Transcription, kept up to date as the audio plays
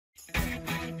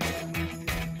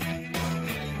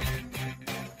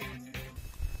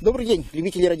Добрый день,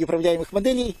 любители радиоуправляемых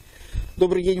моделей.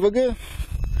 Добрый день, ВГ.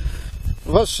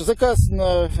 Ваш заказ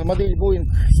на модель Boeing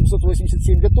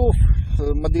 787 готов.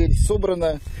 Модель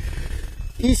собрана.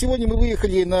 И сегодня мы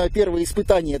выехали на первое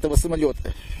испытание этого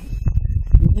самолета.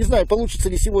 Не знаю, получится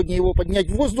ли сегодня его поднять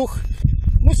в воздух.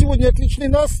 Но сегодня отличный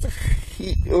настрой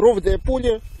и ровное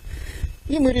поле.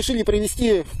 И мы решили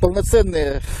провести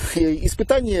полноценное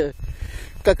испытание,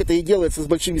 как это и делается с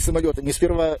большими самолетами.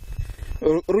 Сперва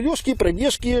рулежки,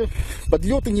 пробежки,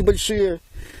 подлеты небольшие.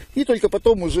 И только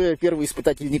потом уже первый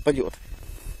испытательный полет.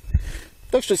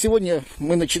 Так что сегодня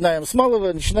мы начинаем с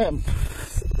малого, начинаем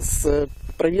с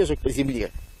пробежек по земле.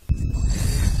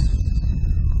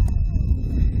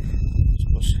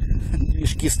 Что ж,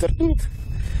 движки стартуют.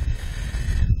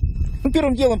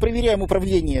 Первым делом проверяем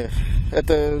управление.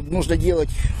 Это нужно делать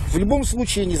в любом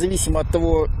случае, независимо от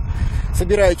того,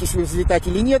 собираетесь вы взлетать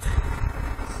или нет.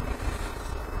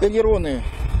 Элероны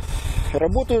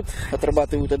работают,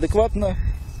 отрабатывают адекватно.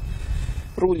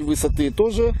 Руль высоты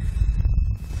тоже.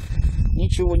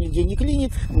 Ничего нигде не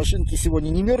клинит. Машинки сегодня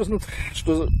не мерзнут,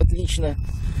 что отлично.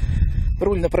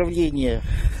 Руль направления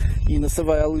и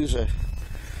носовая лыжа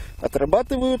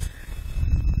отрабатывают.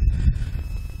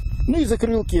 Ну и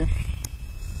закрылки.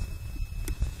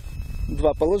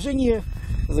 Два положения.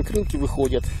 Закрылки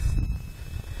выходят.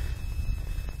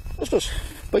 Ну что ж,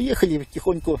 поехали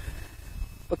тихонько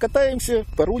покатаемся,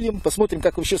 порулим, посмотрим,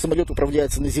 как вообще самолет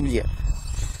управляется на земле.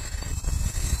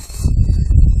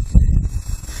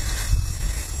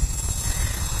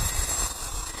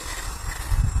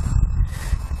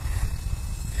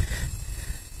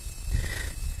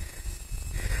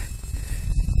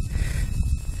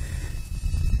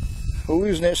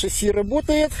 Лыжное шасси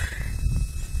работает.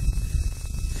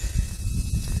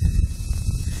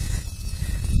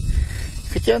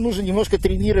 Хотя нужно немножко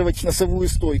тренировать носовую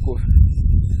стойку.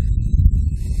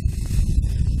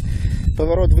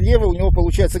 Поворот влево у него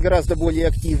получается гораздо более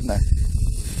активно.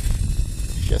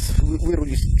 Сейчас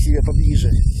вырулюсь к себе поближе.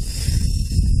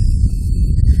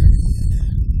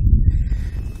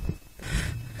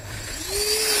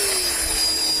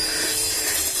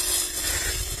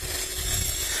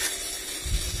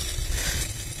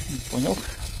 Понял?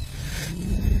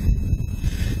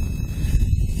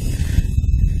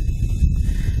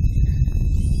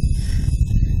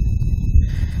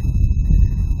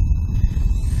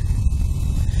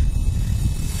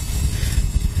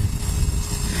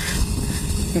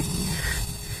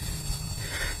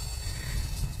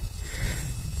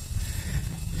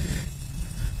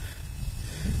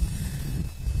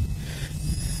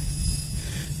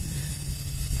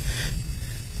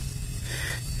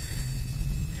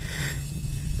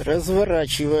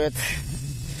 Разворачивает.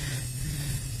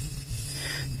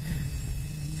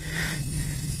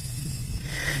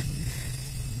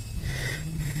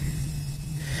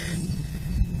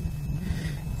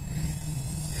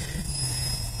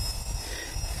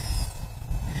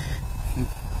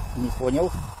 Не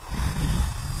понял.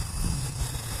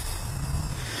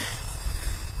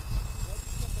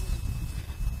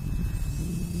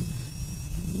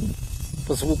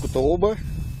 По звуку-то оба.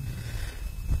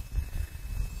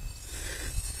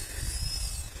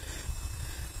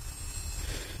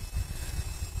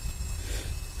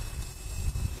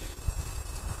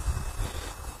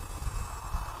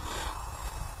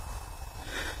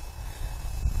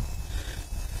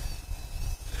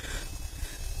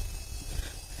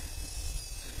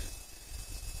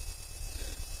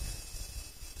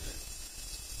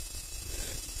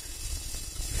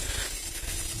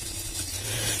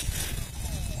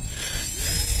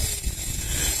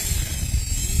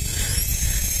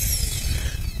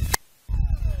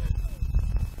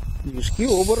 Движки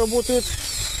оба работают.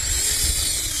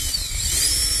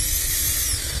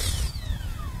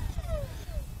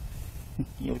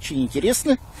 Мне очень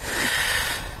интересно.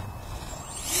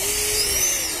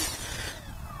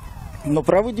 Но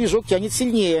правый движок тянет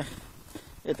сильнее.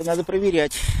 Это надо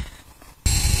проверять.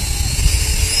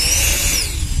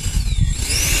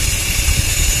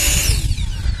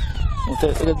 Вот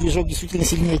этот движок действительно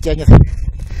сильнее тянет.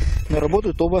 Но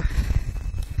работают оба.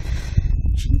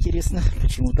 Интересно,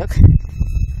 почему так?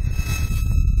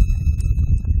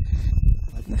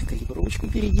 Ладно, калибровочку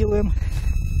переделаем.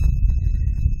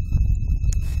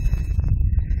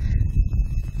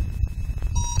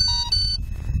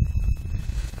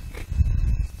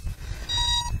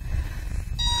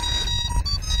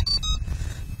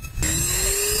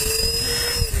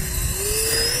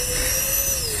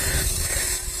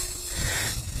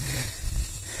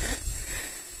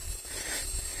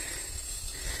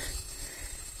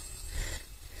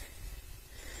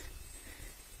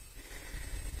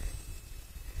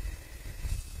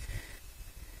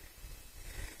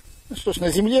 Ну что ж,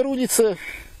 на земле рулится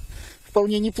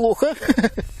вполне неплохо.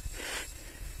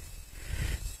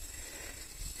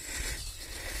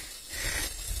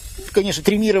 Конечно,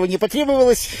 триммирование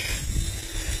потребовалось.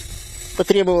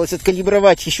 Потребовалось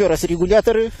откалибровать еще раз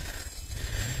регуляторы.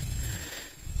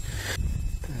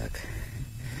 Так.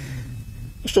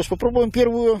 Ну что ж, попробуем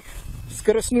первую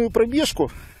скоростную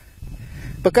пробежку.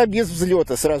 Пока без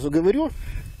взлета, сразу говорю.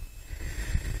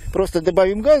 Просто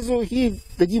добавим газу и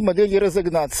дадим модели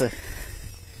разогнаться.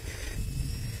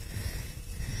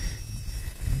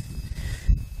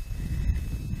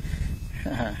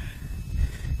 Ага.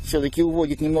 Все-таки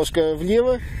уводит немножко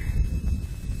влево.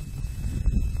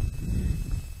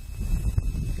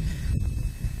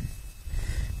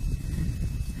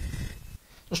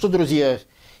 Ну что, друзья,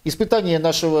 испытания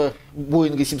нашего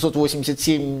Боинга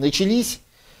 787 начались.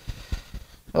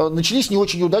 Начались не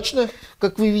очень удачно,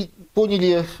 как вы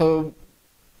поняли.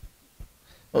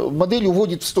 Модель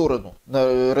уводит в сторону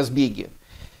на разбеге.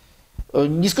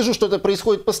 Не скажу, что это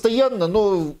происходит постоянно,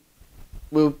 но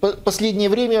последнее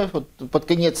время, под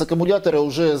конец аккумулятора,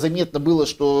 уже заметно было,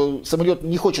 что самолет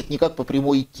не хочет никак по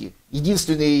прямой идти.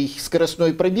 Единственный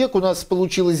скоростной пробег у нас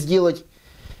получилось сделать,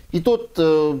 и тот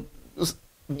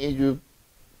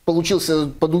получился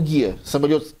по дуге,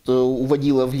 самолет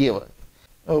уводило влево.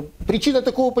 Причина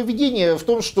такого поведения в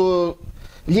том, что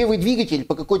левый двигатель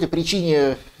по какой-то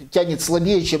причине тянет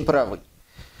слабее, чем правый.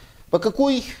 По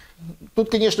какой? Тут,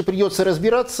 конечно, придется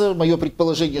разбираться. Мое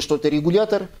предположение, что это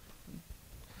регулятор.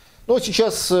 Но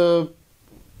сейчас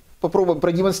попробуем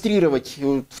продемонстрировать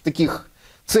в таких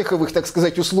цеховых, так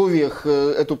сказать, условиях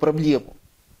эту проблему.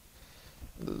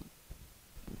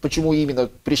 Почему именно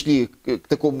пришли к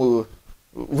такому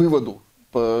выводу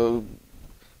по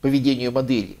поведению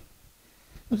модели.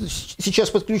 Сейчас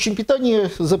подключим питание,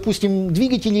 запустим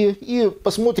двигатели и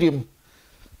посмотрим,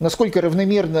 насколько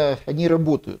равномерно они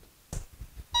работают.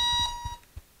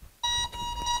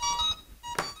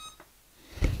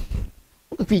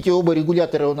 Как видите, оба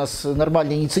регулятора у нас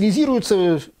нормально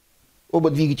инициализируются, оба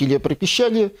двигателя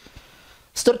пропищали.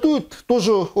 Стартуют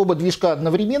тоже оба движка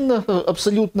одновременно,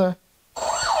 абсолютно.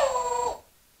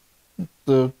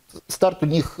 Старт у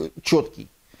них четкий.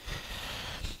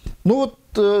 Ну вот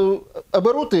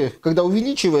обороты, когда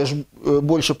увеличиваешь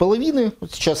больше половины,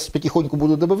 вот сейчас потихоньку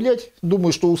буду добавлять,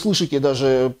 думаю, что услышите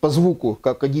даже по звуку,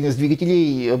 как один из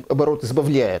двигателей обороты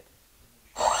сбавляет.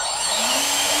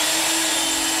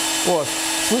 Вот,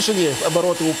 слышали,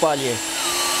 обороты упали.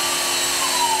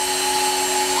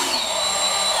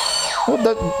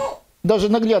 Вот даже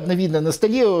наглядно видно на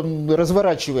столе, он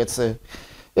разворачивается.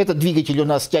 Этот двигатель у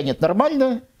нас тянет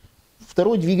нормально,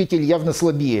 второй двигатель явно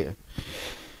слабее.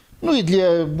 Ну и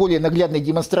для более наглядной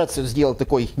демонстрации сделал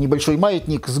такой небольшой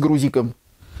маятник с грузиком.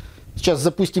 Сейчас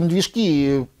запустим движки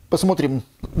и посмотрим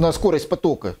на скорость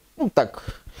потока. Ну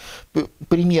так,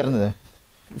 примерно.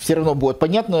 Все равно будет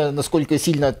понятно, насколько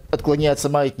сильно отклоняется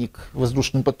маятник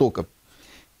воздушным потоком.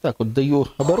 Так, вот даю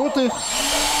обороты.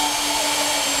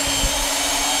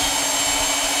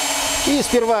 И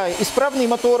сперва исправный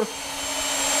мотор.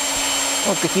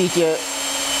 Вот, как видите,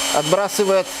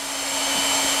 отбрасывает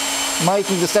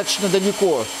маятник достаточно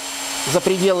далеко, за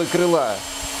пределы крыла.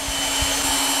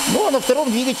 Ну а на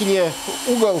втором двигателе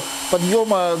угол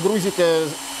подъема грузика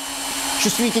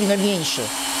чувствительно меньше.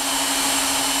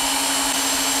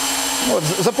 Вот,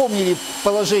 запомнили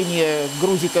положение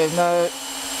грузика на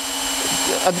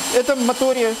этом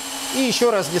моторе и еще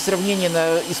раз для сравнения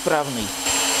на исправный.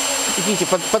 Видите,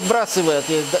 подбрасывает,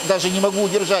 я даже не могу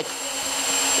удержать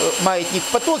маятник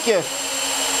в потоке,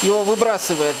 его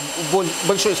выбрасывает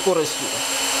большой скоростью.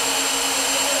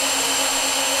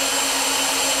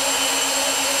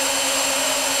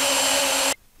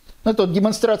 Это вот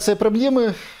демонстрация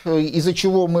проблемы, из-за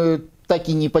чего мы так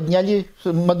и не подняли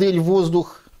модель в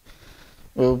воздух.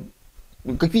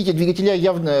 Как видите, двигателя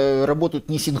явно работают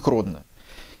несинхронно.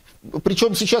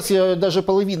 Причем сейчас я даже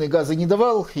половины газа не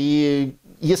давал, и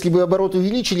если бы обороты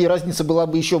увеличили, разница была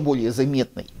бы еще более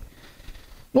заметной.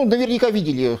 Ну, наверняка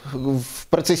видели, в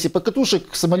процессе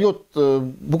покатушек самолет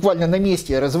буквально на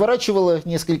месте разворачивало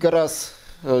несколько раз.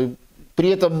 При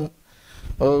этом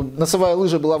носовая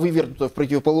лыжа была вывернута в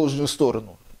противоположную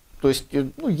сторону. То есть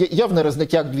ну, явно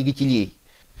разнотяг двигателей.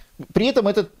 При этом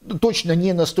это точно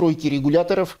не настройки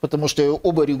регуляторов, потому что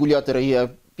оба регулятора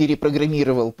я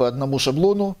перепрограммировал по одному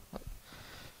шаблону.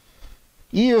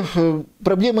 И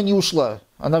проблема не ушла.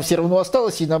 Она все равно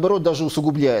осталась и наоборот даже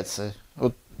усугубляется.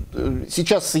 Вот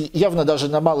сейчас явно даже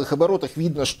на малых оборотах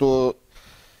видно, что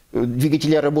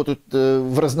двигателя работают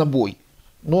в разнобой.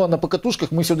 Ну а на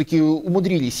покатушках мы все-таки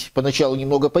умудрились поначалу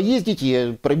немного поездить,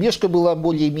 и пробежка была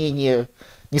более-менее,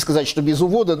 не сказать, что без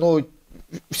увода, но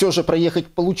все же проехать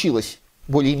получилось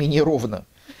более-менее ровно.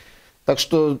 Так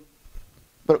что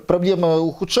проблема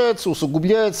ухудшается,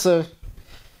 усугубляется.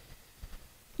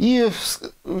 И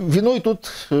виной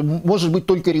тут может быть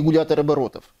только регулятор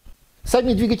оборотов.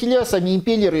 Сами двигателя, сами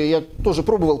импеллеры я тоже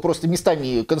пробовал просто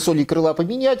местами консоли крыла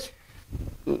поменять,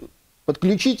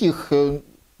 подключить их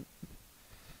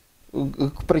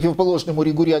к противоположному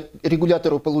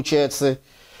регулятору, получается.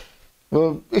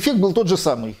 Эффект был тот же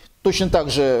самый. Точно так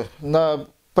же на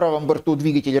правом борту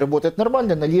двигатель работает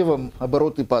нормально, на левом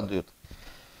обороты падают.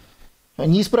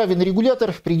 Неисправен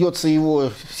регулятор, придется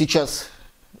его сейчас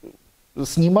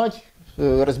снимать,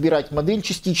 разбирать модель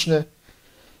частично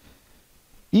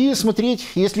и смотреть.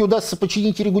 Если удастся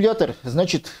починить регулятор,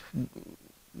 значит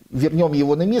вернем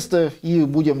его на место и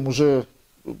будем уже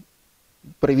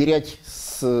проверять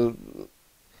с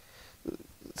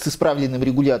исправленным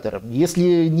регулятором.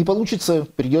 Если не получится,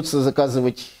 придется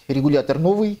заказывать регулятор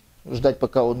новый, ждать,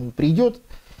 пока он придет,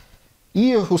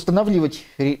 и устанавливать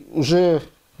уже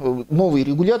новый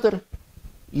регулятор,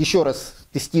 еще раз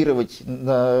тестировать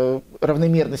на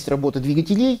равномерность работы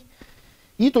двигателей,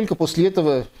 и только после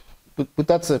этого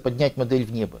пытаться поднять модель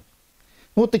в небо.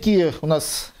 Вот такие у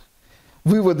нас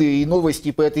выводы и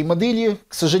новости по этой модели.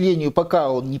 К сожалению, пока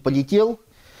он не полетел.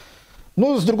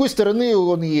 Но, с другой стороны,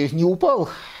 он и не упал.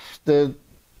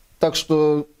 Так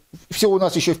что все у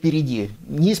нас еще впереди.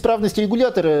 Неисправность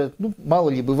регулятора, ну, мало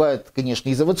ли, бывает, конечно,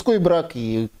 и заводской брак,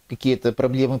 и какие-то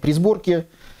проблемы при сборке.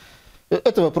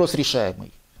 Это вопрос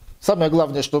решаемый. Самое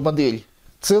главное, что модель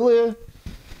целая,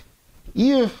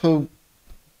 и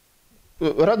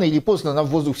рано или поздно она в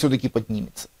воздух все-таки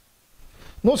поднимется.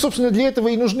 Ну, собственно, для этого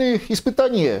и нужны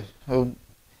испытания.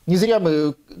 Не зря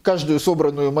мы каждую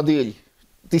собранную модель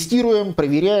тестируем,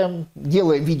 проверяем,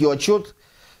 делаем видеоотчет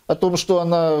о том, что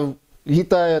она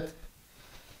летает.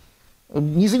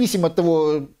 Независимо от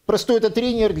того, простой это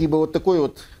тренер, либо вот такой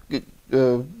вот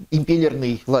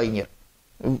импеллерный лайнер.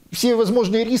 Все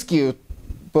возможные риски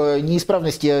по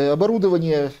неисправности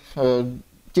оборудования,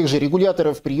 тех же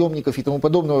регуляторов, приемников и тому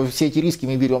подобного, все эти риски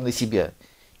мы берем на себя.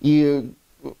 И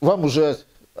вам уже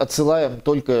отсылаем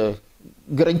только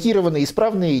гарантированные,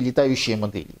 исправные летающие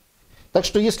модели. Так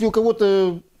что если у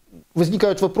кого-то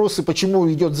возникают вопросы,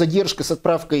 почему идет задержка с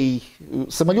отправкой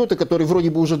самолета, который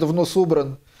вроде бы уже давно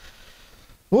собран,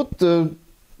 вот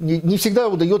не всегда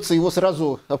удается его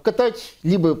сразу обкатать,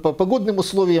 либо по погодным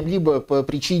условиям, либо по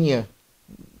причине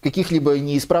каких-либо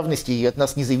неисправностей от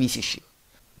нас независящих.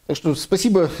 Так что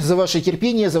спасибо за ваше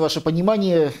терпение, за ваше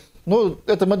понимание. Но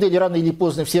эта модель рано или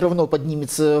поздно все равно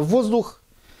поднимется в воздух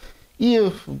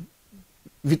и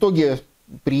в итоге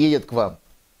приедет к вам.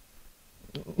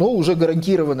 Но уже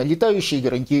гарантированно летающий,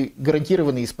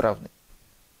 гарантированно исправный.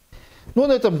 Ну,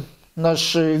 на этом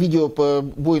наше видео по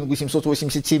Boeing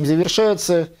 787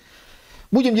 завершается.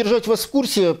 Будем держать вас в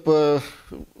курсе по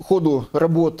ходу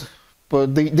работ, по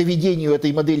доведению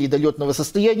этой модели до летного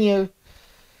состояния.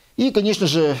 И, конечно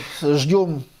же,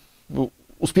 ждем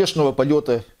успешного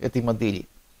полета этой модели.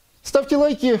 Ставьте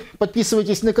лайки,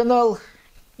 подписывайтесь на канал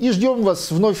и ждем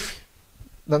вас вновь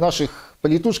на наших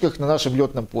полетушках, на нашем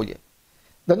летном поле.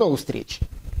 До новых встреч.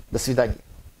 До свидания.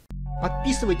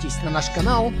 Подписывайтесь на наш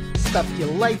канал, ставьте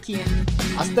лайки,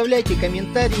 оставляйте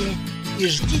комментарии и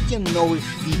ждите новых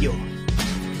видео.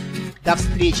 До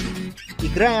встречи.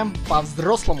 Играем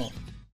по-взрослому.